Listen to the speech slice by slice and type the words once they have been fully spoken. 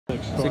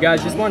So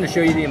guys, just wanted to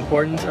show you the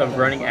importance of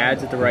running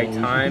ads at the right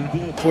time.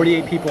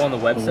 48 people on the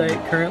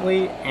website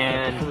currently,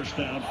 and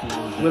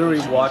literally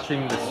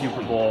watching the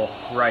Super Bowl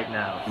right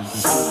now.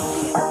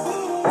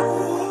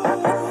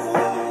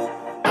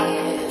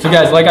 So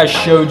guys, like I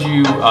showed you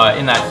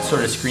in that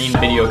sort of screen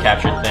video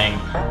capture thing,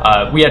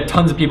 we had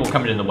tons of people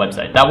coming to the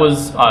website. That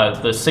was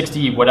the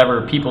 60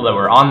 whatever people that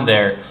were on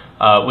there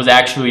was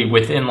actually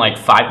within like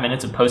 5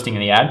 minutes of posting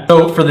the ad.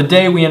 So for the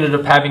day, we ended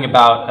up having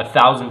about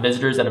 1,000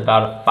 visitors at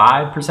about a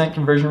 5%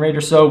 conversion rate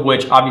or so,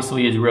 which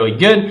obviously is really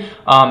good.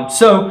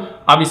 So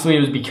obviously it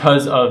was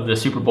because of the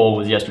Super Bowl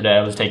was yesterday.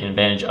 I was taking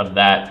advantage of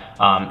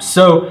that.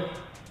 So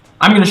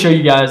I'm gonna show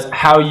you guys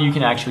how you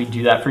can actually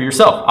do that for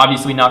yourself.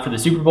 Obviously not for the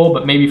Super Bowl,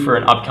 but maybe for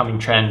an upcoming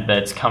trend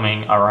that's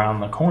coming around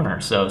the corner.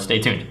 So stay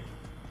tuned.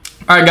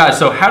 All right guys,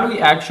 so how do we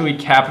actually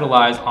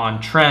capitalize on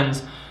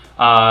trends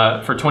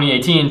for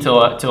 2018 to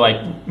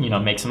like, you know,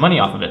 make some money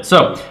off of it?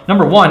 So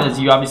number one is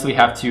you obviously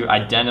have to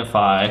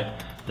identify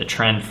the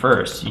trend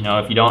first. You know,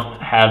 if you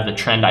don't have the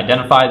trend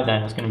identified,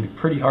 then it's going to be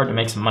pretty hard to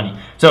make some money.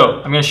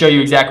 So I'm going to show you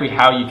exactly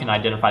how you can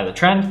identify the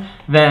trend.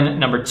 Then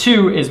number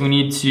two is we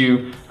need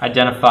to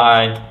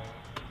identify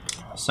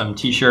some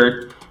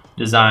t-shirt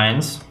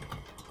designs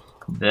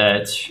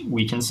that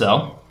we can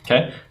sell.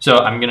 Okay, so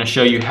I'm going to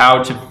show you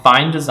how to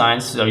find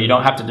designs so you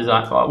don't have to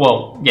design,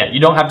 well, yeah, you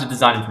don't have to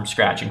design them from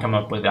scratch and come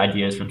up with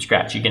ideas from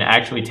scratch. You can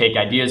actually take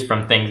ideas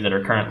from things that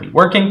are currently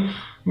working.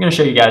 I'm going to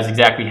show you guys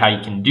exactly how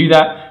you can do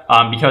that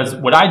because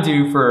what I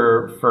do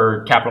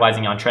for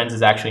capitalizing on trends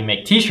is actually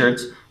make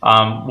t-shirts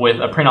with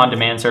a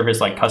print-on-demand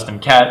service like Custom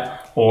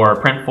Cat or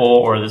Printful,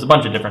 or there's a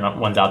bunch of different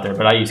ones out there,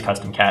 but I use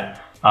Custom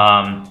Cat.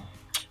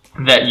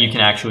 That you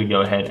can actually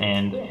go ahead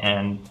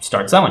and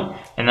start selling.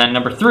 And then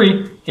number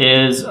three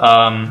is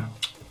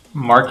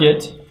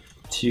market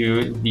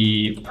to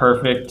the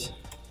perfectly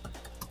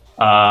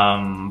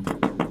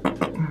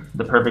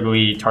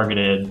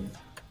targeted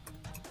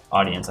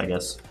audience, I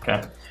guess.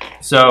 Okay,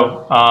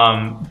 so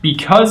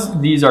because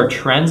these are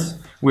trends,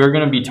 we're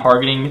going to be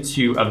targeting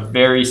to a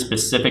very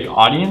specific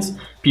audience,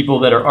 people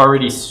that are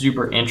already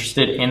super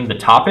interested in the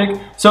topic,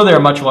 so they're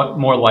much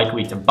more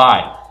likely to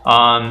buy.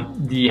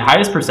 The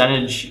highest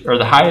percentage, or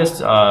the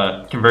highest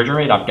conversion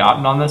rate I've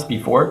gotten on this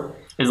before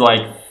is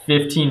like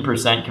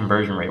 15%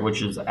 conversion rate,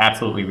 which is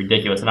absolutely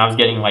ridiculous. And I was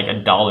getting like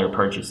 $1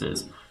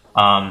 purchases.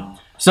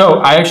 So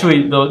I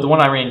actually, the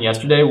one I ran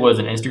yesterday was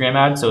an Instagram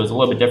ad, so it's a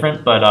little bit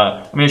different, but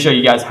I'm going to show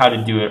you guys how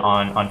to do it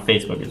on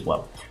Facebook as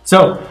well.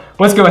 So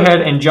let's go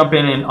ahead and jump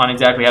in on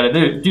exactly how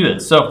to do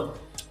this. So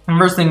the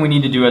first thing we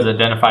need to do is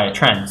identify a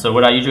trend. So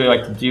what I usually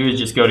like to do is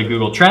just go to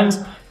Google Trends.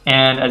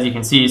 And as you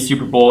can see,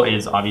 Super Bowl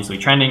is obviously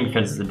trending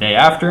because it's the day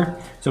after.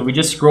 So if we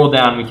just scroll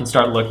down, we can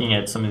start looking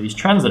at some of these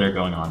trends that are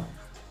going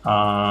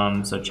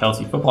on. So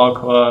Chelsea Football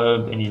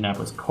Club,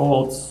 Indianapolis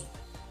Colts,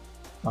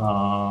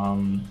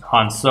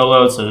 Han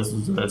Solo. So this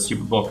is a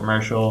Super Bowl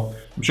commercial.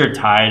 I'm sure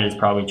Tide is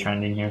probably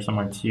trending here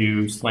somewhere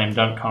too. Slam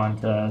dunk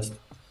contest.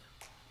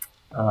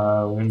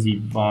 Lindsey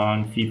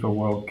Vonn, FIFA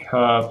World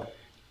Cup.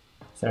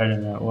 Saturday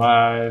Night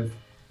Live.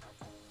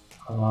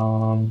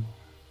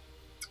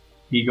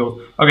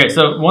 Eagles. Okay,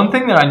 so one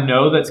thing that I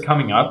know that's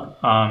coming up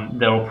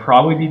that will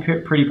probably be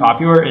pretty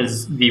popular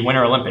is the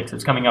Winter Olympics.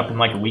 It's coming up in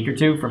like a week or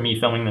two for me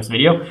filming this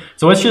video.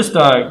 So let's just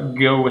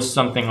go with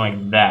something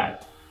like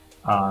that.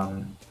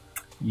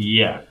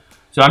 Yeah.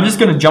 So I'm just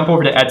going to jump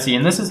over to Etsy,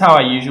 and this is how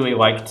I usually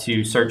like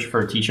to search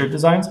for t-shirt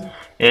designs.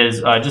 Is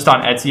just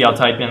on Etsy, I'll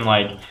type in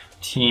like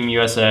Team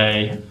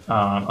USA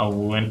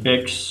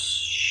Olympics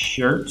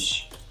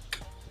shirts.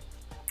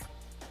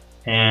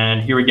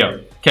 And here we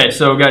go. Okay,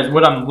 so guys,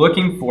 what I'm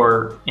looking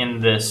for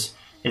in this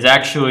is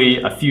actually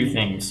a few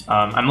things.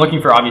 I'm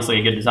looking for obviously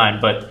a good design,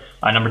 but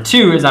number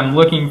two is I'm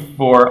looking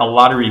for a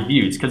lot of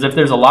reviews, because if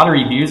there's a lot of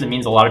reviews, it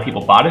means a lot of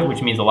people bought it,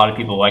 which means a lot of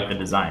people like the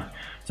design.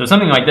 So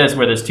something like this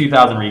where there's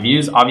 2,000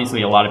 reviews,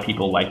 obviously a lot of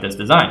people like this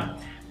design.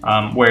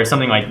 Where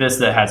something like this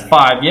that has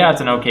 5, yeah,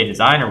 it's an okay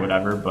design or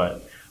whatever,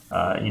 but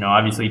you know,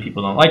 obviously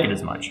people don't like it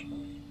as much.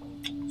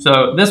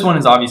 So this one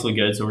is obviously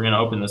good, so we're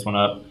gonna open this one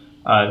up.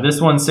 This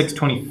one,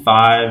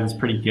 625, is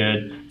pretty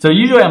good. So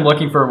usually I'm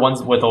looking for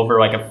ones with over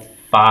like a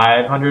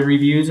 500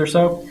 reviews or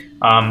so.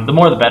 The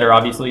more the better,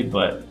 obviously,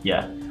 but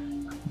yeah.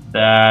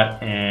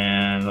 That,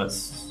 and let's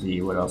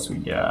see what else we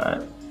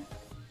got.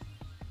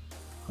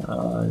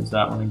 Is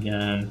that one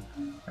again?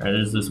 All right,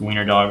 there's this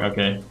wiener dog.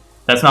 Okay,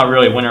 that's not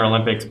really Winter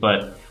Olympics,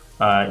 but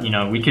you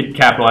know, we could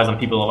capitalize on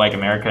people that like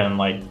America and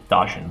like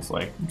Dachshunds,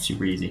 like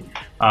super easy.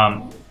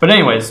 But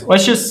anyways,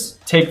 let's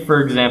just take,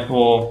 for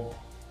example,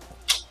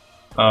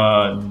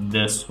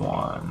 this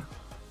one.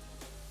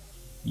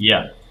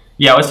 Yeah,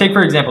 let's take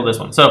for example this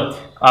one. So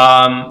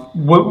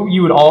what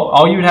you would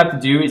all you would have to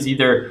do is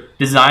either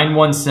design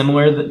one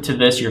similar to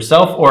this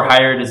yourself, or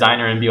hire a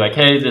designer and be like,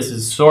 hey, this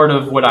is sort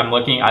of what I'm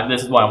looking at,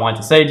 this is what I want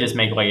to say, just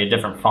make like a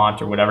different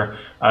font or whatever.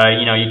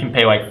 You know, you can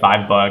pay like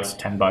 $5,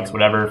 $10,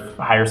 whatever,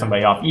 hire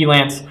somebody off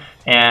Elance,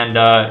 and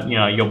you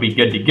know, you'll be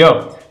good to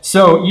go.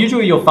 So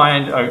usually you'll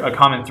find a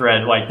common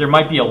thread, like there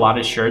might be a lot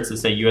of shirts that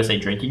say USA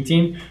Drinking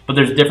Team, but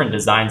there's different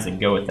designs that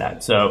go with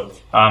that. So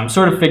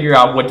sort of figure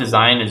out what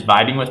design is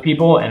vibing with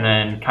people and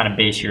then kind of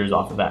base yours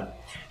off of that.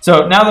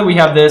 So now that we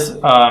have this,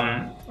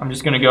 I'm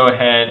just gonna go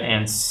ahead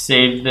and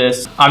save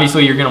this.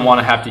 Obviously you're gonna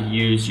wanna have to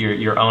use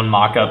your own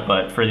mockup,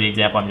 but for the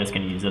example, I'm just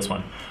gonna use this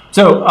one.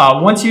 So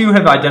once you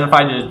have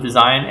identified the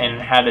design and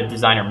had a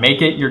designer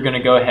make it, you're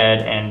gonna go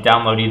ahead and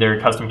download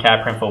either custom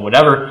cat, printful,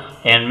 whatever,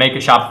 and make a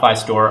Shopify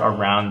store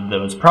around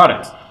those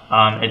products.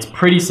 It's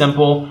pretty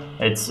simple.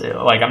 It's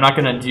like, I'm not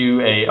gonna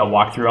do a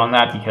walkthrough on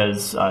that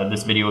because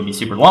this video would be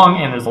super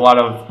long and there's a lot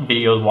of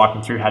videos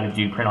walking through how to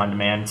do print on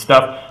demand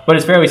stuff, but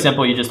it's fairly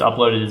simple. You just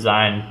upload a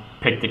design,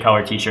 pick the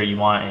color t-shirt you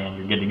want, and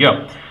you're good to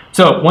go.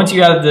 So once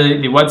you have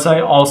the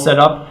website all set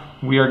up,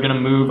 we are gonna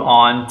move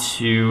on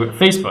to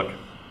Facebook.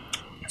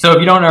 So if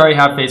you don't already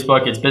have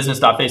Facebook, it's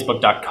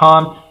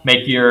business.facebook.com.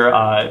 Make your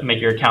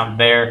account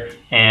there,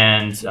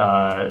 and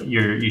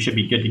you should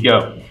be good to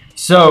go.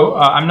 So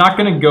I'm not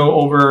going to go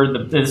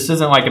over this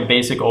isn't like a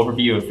basic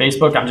overview of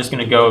Facebook. I'm just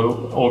going to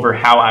go over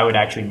how I would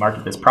actually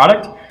market this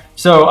product.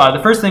 So the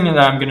first thing that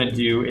I'm going to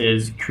do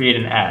is create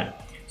an ad.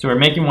 So we're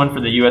making one for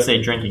the USA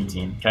Drinking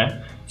Team.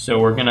 Okay. So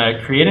we're going to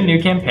create a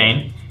new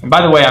campaign. And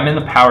by the way, I'm in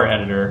the Power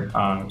Editor.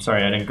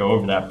 Sorry, I didn't go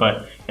over that.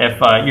 But if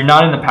you're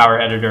not in the Power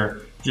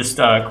Editor, just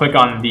click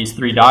on these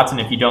three dots, and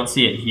if you don't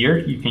see it here,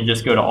 you can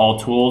just go to All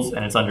Tools,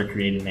 and it's under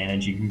Create and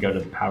Manage. You can go to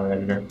the Power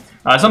Editor.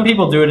 Some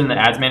people do it in the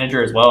Ads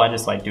Manager as well. I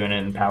just like doing it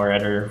in Power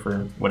Editor for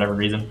whatever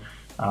reason.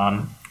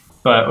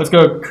 But let's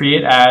go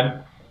Create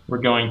Ad. We're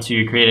going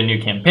to create a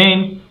new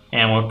campaign,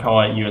 and we'll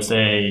call it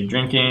USA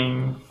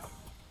Drinking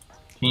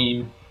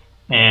Team.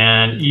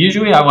 And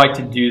usually I like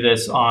to do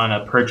this on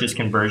a purchase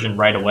conversion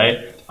right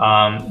away.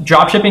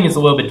 Drop shipping is a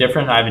little bit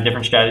different. I have a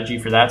different strategy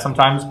for that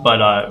sometimes,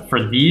 but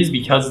for these,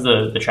 because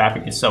the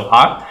traffic is so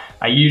hot,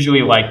 I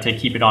usually like to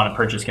keep it on a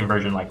purchase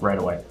conversion like right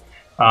away.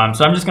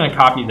 So I'm just gonna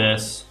copy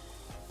this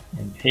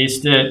and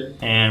paste it,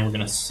 and we're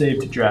gonna save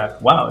to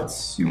draft. Wow, it's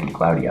super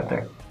cloudy out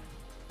there.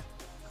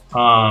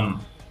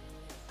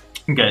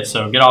 Okay,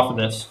 so get off of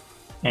this,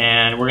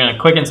 and we're gonna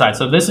click inside.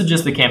 So this is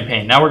just the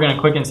campaign. Now we're gonna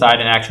click inside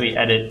and actually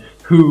edit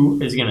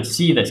who is gonna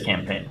see this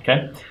campaign,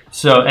 okay?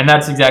 So, and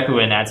that's exactly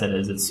what an ad set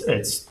is.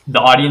 It's the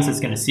audience that's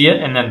gonna see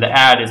it, and then the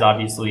ad is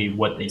obviously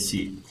what they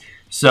see.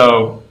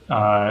 So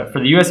for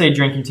the USA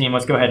Drinking Team,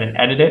 let's go ahead and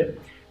edit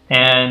it.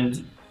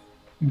 And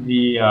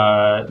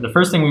the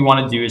first thing we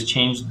wanna do is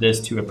change this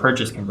to a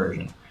purchase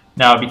conversion.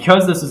 Now,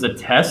 because this is a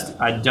test,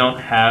 I don't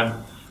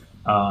have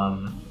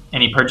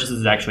any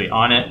purchases actually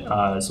on it.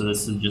 So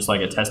this is just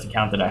like a test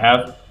account that I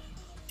have.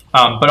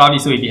 But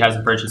obviously if you have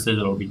some purchases,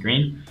 it'll be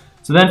green.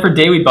 So then for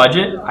daily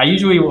budget, I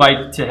usually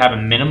like to have a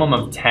minimum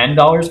of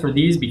 $10 for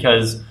these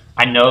because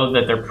I know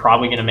that they're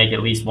probably gonna make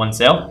at least one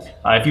sale.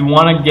 If you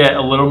wanna get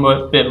a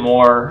little bit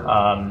more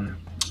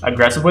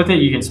aggressive with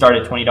it, you can start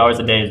at $20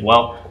 a day as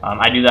well.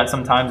 I do that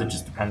sometimes. It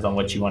just depends on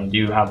what you wanna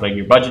do, how big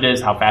your budget is,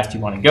 how fast you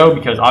wanna go,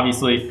 because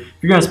obviously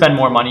if you're gonna spend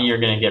more money, you're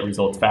gonna get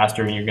results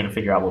faster and you're gonna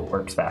figure out what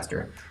works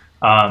faster.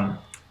 I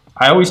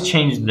always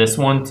change this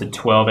one to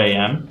 12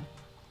 a.m.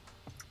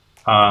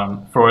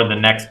 For the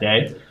next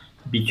day,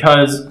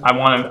 because I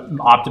want to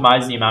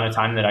optimize the amount of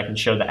time that I can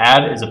show the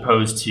ad, as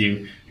opposed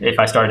to if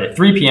I start at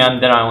 3 p.m.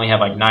 then I only have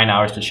like 9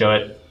 hours to show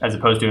it, as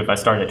opposed to if I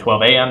start at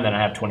 12 a.m. then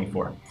I have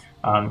 24.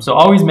 So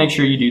always make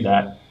sure you do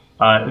that.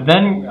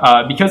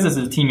 Because this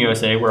is Team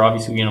USA, we're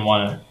obviously going to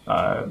want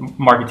to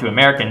market to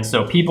Americans,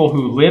 so people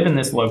who live in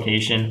this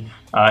location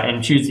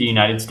and choose the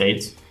United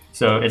States.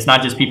 So it's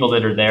not just people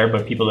that are there,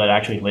 but people that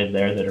actually live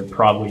there that are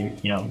probably,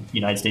 you know,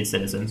 United States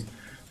citizens,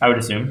 I would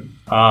assume.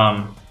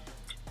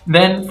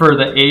 Then for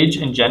the age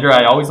and gender,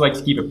 I always like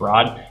to keep it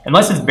broad.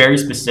 Unless it's very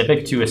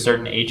specific to a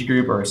certain age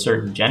group or a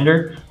certain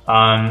gender,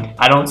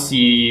 I don't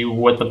see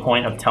what the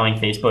point of telling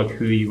Facebook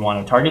who you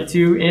want to target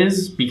to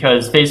is,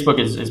 because Facebook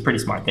is pretty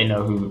smart. They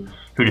know who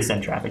to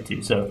send traffic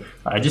to. So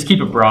just keep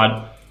it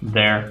broad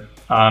there.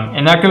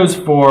 And that goes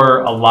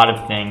for a lot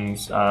of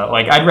things.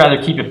 Like I'd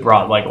rather keep it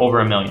broad, like over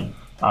 1 million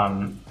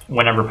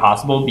whenever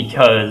possible,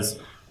 because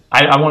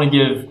I want to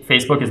give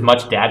Facebook as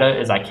much data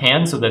as I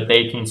can so that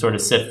they can sort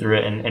of sift through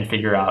it and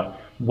figure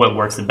out what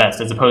works the best,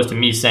 as opposed to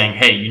me saying,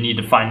 hey, you need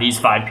to find these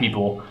 5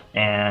 people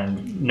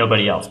and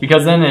nobody else,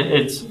 because then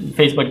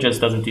Facebook just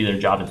doesn't do their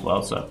job as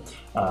well. So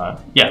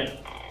yeah.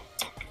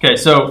 Okay,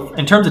 so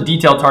in terms of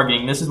detailed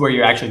targeting, this is where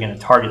you're actually going to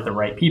target the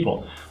right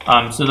people.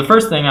 So the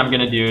first thing I'm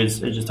going to do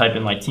is just type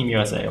in like Team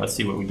USA. Let's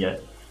see what we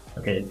get.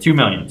 Okay, 2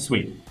 million,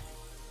 sweet.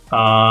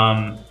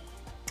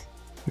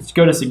 Let's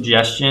go to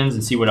suggestions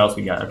and see what else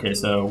we got. Okay,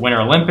 so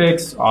Winter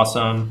Olympics,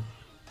 awesome.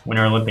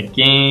 Winter Olympic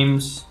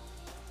Games,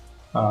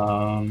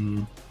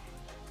 Olympic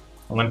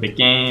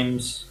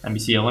Games,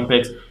 NBC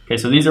Olympics. Okay,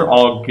 so these are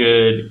all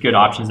good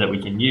options that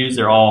we can use.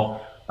 They're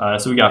all,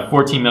 so we got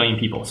 14 million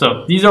people.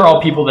 So these are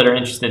all people that are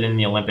interested in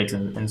the Olympics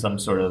in some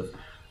sort of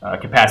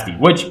capacity,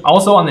 which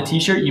also on the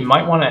t-shirt, you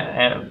might want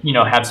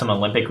to, have some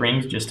Olympic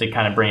rings just to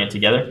kind of bring it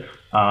together.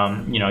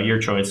 Your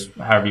choice,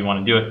 however you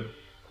want to do it.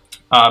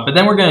 But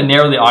then we're going to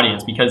narrow the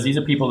audience because these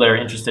are people that are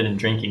interested in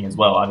drinking as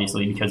well,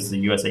 obviously, because it's the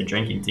USA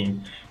drinking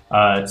team.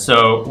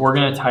 So we're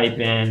going to type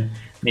in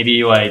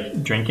maybe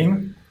like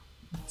drinking.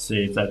 Let's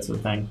see if that's the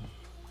thing.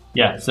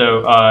 Yeah, so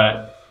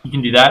you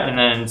can do that, and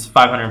then it's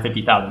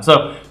 550,000.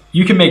 So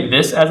you can make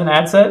this as an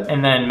ad set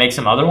and then make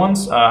some other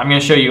ones. I'm going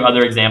to show you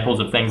other examples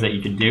of things that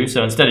you could do.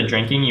 So instead of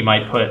drinking, you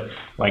might put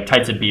like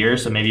types of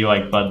beers, so maybe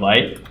like Bud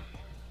Light.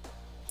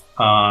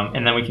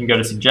 And then we can go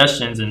to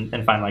suggestions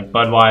and find like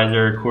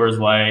Budweiser, Coors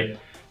Light,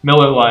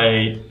 Miller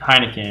Lite,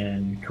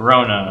 Heineken,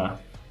 Corona.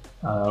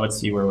 Let's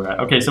see where we're at.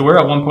 Okay, so we're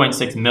at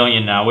 1.6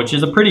 million now, which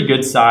is a pretty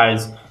good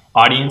size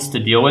audience to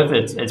deal with.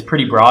 It's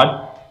pretty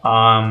broad,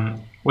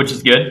 which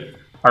is good.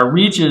 Our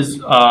reach is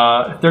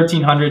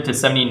 1,300 to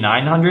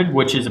 7,900,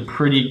 which is a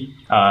pretty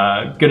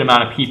good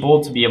amount of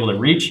people to be able to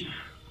reach.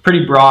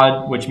 Pretty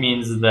broad, which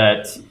means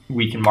that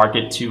we can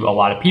market to a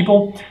lot of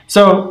people.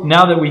 So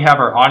now that we have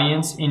our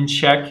audience in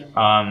check,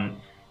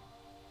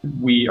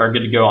 we are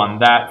good to go on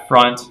that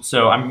front.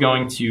 So I'm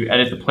going to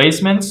edit the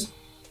placements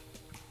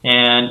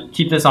and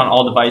keep this on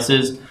all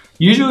devices.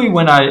 Usually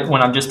when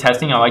I'm just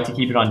testing, I like to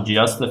keep it on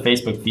just the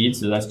Facebook feed,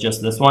 so that's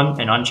just this one,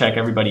 and uncheck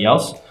everybody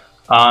else.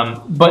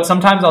 But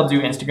sometimes I'll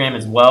do Instagram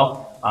as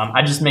well.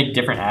 I just make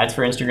different ads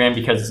for Instagram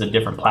because it's a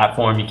different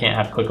platform. You can't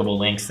have clickable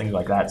links, things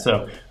like that.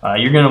 So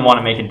you're going to want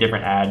to make a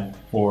different ad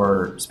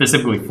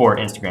specifically for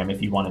Instagram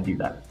if you want to do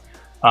that.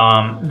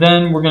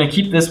 Then we're going to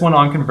keep this one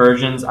on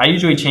conversions. I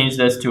usually change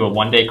this to a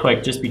one-day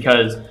click just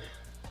because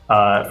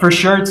for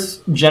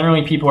shirts,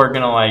 generally people are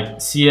going to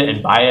like see it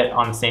and buy it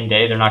on the same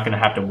day. They're not going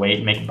to have to wait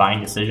and make a buying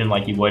decision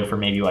like you would for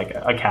maybe like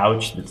a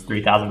couch that's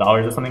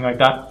 $3,000 or something like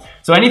that.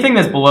 So anything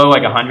that's below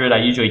like 100, I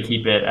usually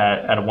keep it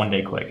at a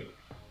one-day click.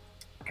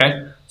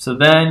 Okay, so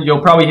then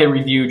you'll probably hit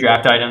review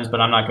draft items,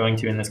 but I'm not going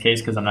to in this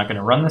case because I'm not going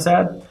to run this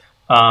ad.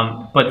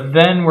 But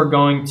then we're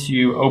going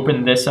to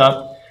open this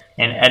up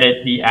and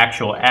edit the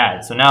actual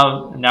ad. So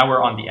now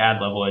we're on the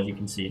ad level, as you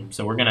can see.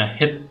 So we're going to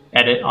hit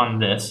edit on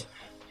this.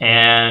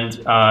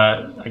 And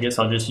I guess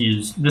I'll just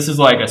use, this is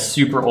like a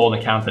super old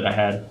account that I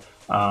had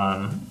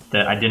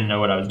that I didn't know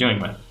what I was doing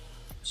with.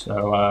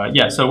 So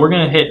yeah, so we're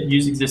going to hit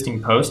use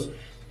existing post,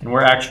 and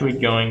we're actually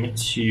going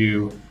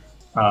to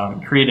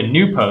create a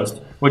new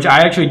post, which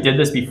I actually did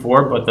this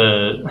before, but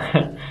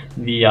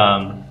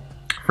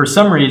for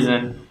some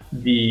reason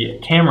the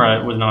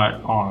camera was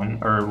not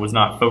on or was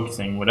not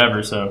focusing,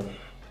 whatever. So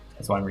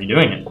that's why I'm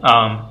redoing it.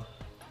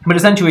 But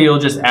essentially, you'll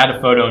just add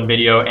a photo and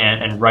video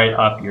and write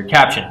up your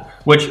caption,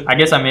 which I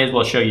guess I may as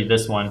well show you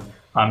this one.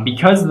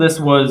 Because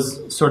this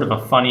was sort of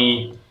a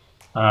funny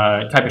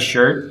type of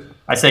shirt,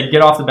 I said,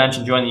 get off the bench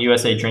and join the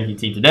USA drinking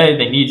team today.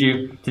 They need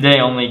you. Today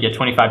only, get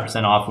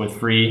 25% off with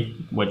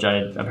free, which I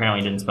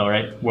apparently didn't spell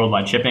right,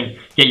 worldwide shipping.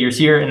 Get yours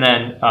here, and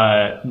then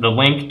the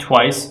link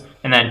twice,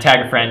 and then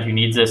tag a friend who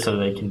needs this so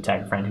they can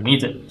tag a friend who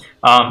needs it.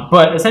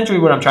 But essentially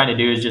what I'm trying to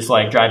do is just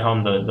like drive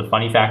home the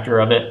funny factor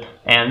of it.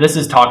 And this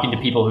is talking to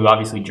people who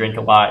obviously drink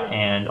a lot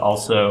and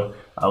also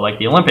like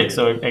the Olympics.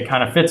 So it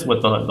kind of fits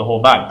with the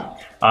whole vibe.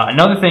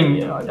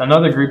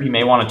 Another group you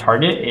may want to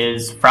target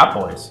is frat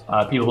boys,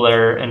 people that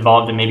are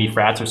involved in maybe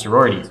frats or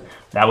sororities.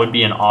 That would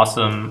be an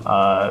awesome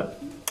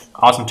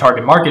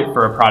target market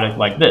for a product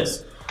like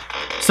this.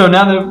 So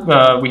now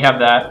that we have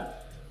that,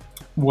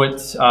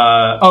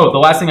 the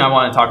last thing I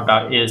want to talk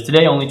about is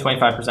today only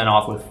 25%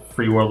 off with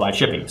free worldwide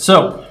shipping.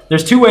 So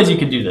there's two ways you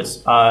could do this.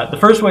 The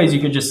first way is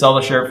you could just sell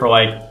the shirt for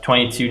like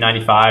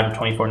 $22.95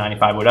 or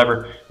 $24.95,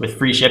 whatever, with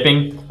free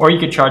shipping, or you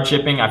could charge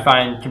shipping. I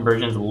find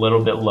conversions a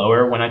little bit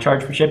lower when I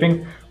charge for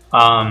shipping.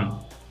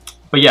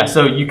 But yeah,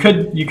 so you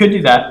could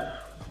do that.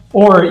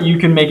 Or you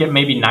can make it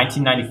maybe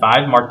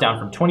 $19.95, marked down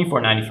from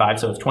 $24.95,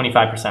 so it's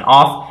 25%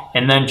 off,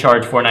 and then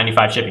charge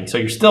 $4.95 shipping. So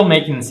you're still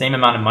making the same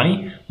amount of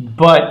money,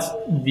 but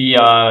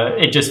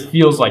it just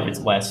feels like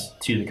it's less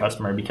to the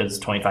customer because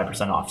it's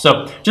 25% off.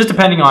 So just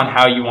depending on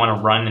how you want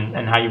to run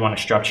and how you want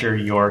to structure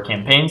your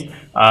campaigns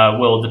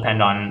will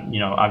depend on,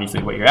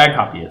 obviously what your ad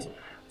copy is.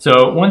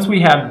 So once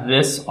we have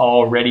this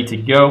all ready to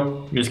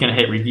go, you're just going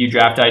to hit review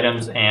draft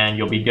items, and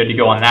you'll be good to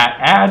go on that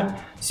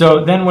ad.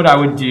 So then what I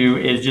would do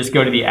is just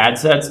go to the ad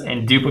sets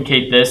and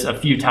duplicate this a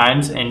few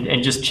times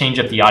and just change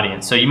up the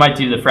audience. So you might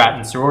do the frat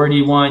and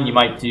sorority one. You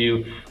might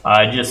do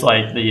just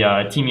like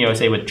the Team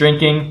USA with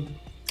drinking.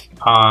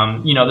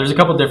 There's a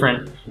couple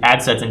different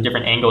ad sets and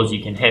different angles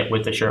you can hit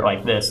with a shirt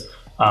like this,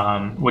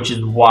 which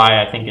is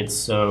why I think it's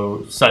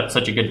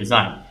such a good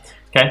design.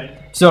 Okay.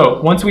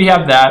 So once we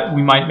have that,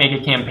 we might make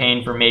a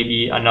campaign for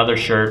maybe another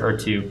shirt or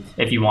two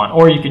if you want,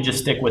 or you could just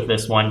stick with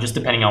this one, just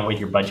depending on what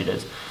your budget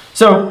is.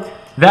 So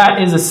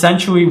that is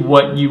essentially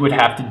what you would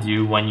have to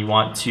do when you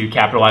want to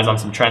capitalize on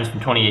some trends from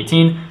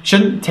 2018.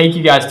 Shouldn't take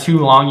you guys too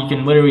long. You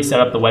can literally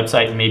set up the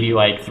website in maybe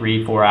like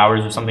 3-4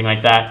 hours or something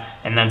like that,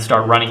 and then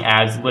start running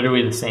ads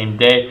literally the same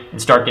day and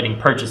start getting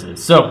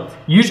purchases. So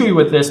usually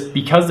with this,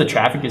 because the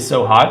traffic is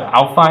so hot,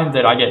 I'll find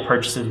that I get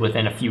purchases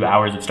within a few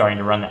hours of starting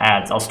to run the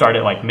ads. I'll start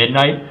at like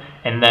midnight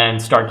and then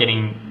start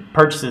getting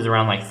purchases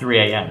around like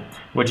 3 a.m.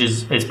 which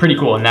is pretty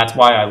cool, and that's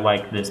why I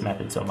like this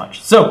method so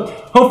much. So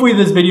hopefully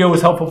this video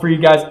was helpful for you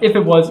guys. If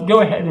it was,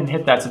 go ahead and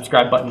hit that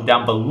subscribe button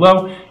down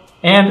below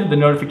and the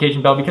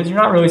notification bell, because you're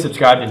not really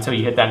subscribed until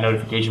you hit that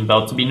notification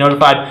bell to be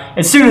notified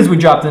as soon as we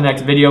drop the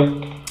next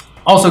video.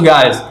 Also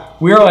guys,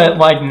 we're at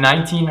like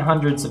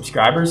 1,900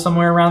 subscribers,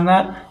 somewhere around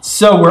that.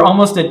 So we're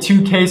almost at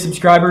 2K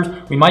subscribers.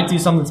 We might do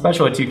something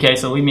special at 2K,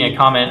 so leave me a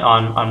comment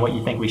on what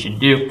you think we should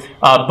do.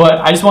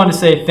 But I just wanted to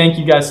say thank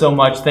you guys so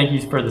much. Thank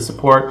you for the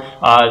support.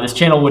 This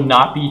channel would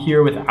not be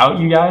here without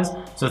you guys.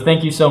 So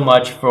thank you so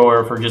much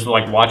for just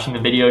like watching the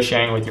video,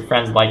 sharing with your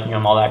friends, liking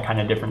them, all that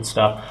kind of different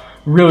stuff.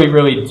 Really,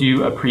 really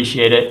do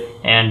appreciate it,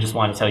 and just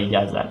want to tell you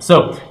guys that.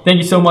 So thank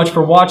you so much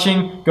for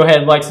watching. Go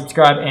ahead, like,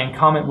 subscribe, and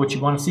comment what you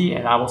want to see,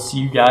 and I will see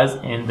you guys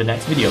in the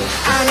next video.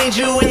 I need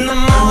you in the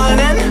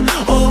morning.